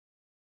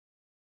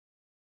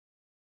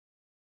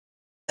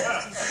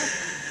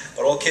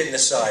But all kidding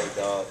aside,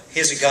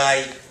 here's a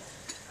guy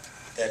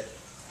that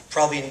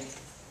probably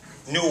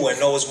knew and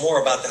knows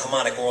more about the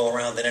harmonica all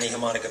around than any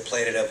harmonica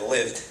player that ever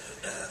lived.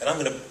 And I'm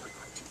going to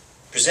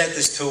present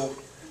this to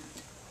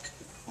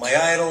my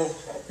idol,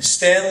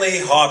 Stan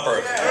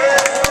Harper.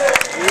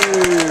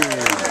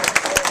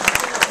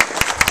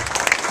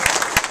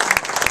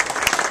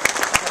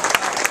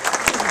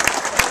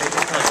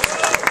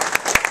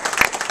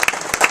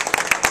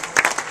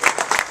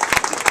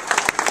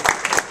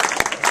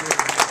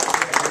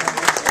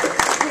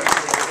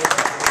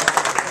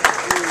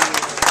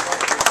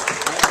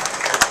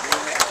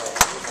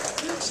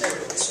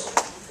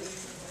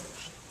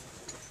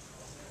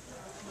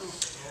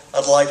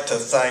 I'd like to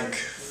thank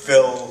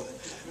Phil,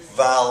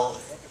 Val,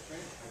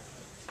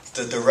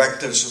 the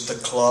directors of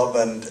the club,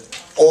 and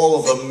all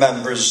of the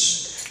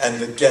members and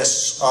the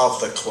guests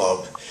of the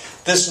club.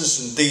 This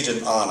is indeed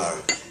an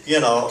honor. You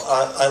know,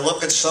 I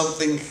look at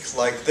something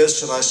like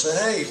this and I say,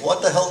 hey,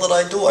 what the hell did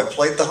I do? I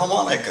played the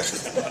harmonica.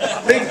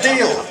 Big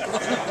deal.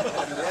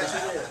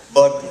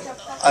 But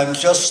I'm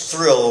just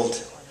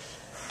thrilled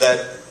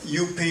that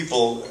you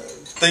people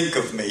think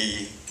of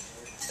me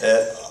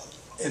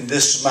in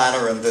this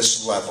manner and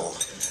this level.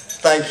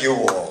 Thank you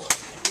all.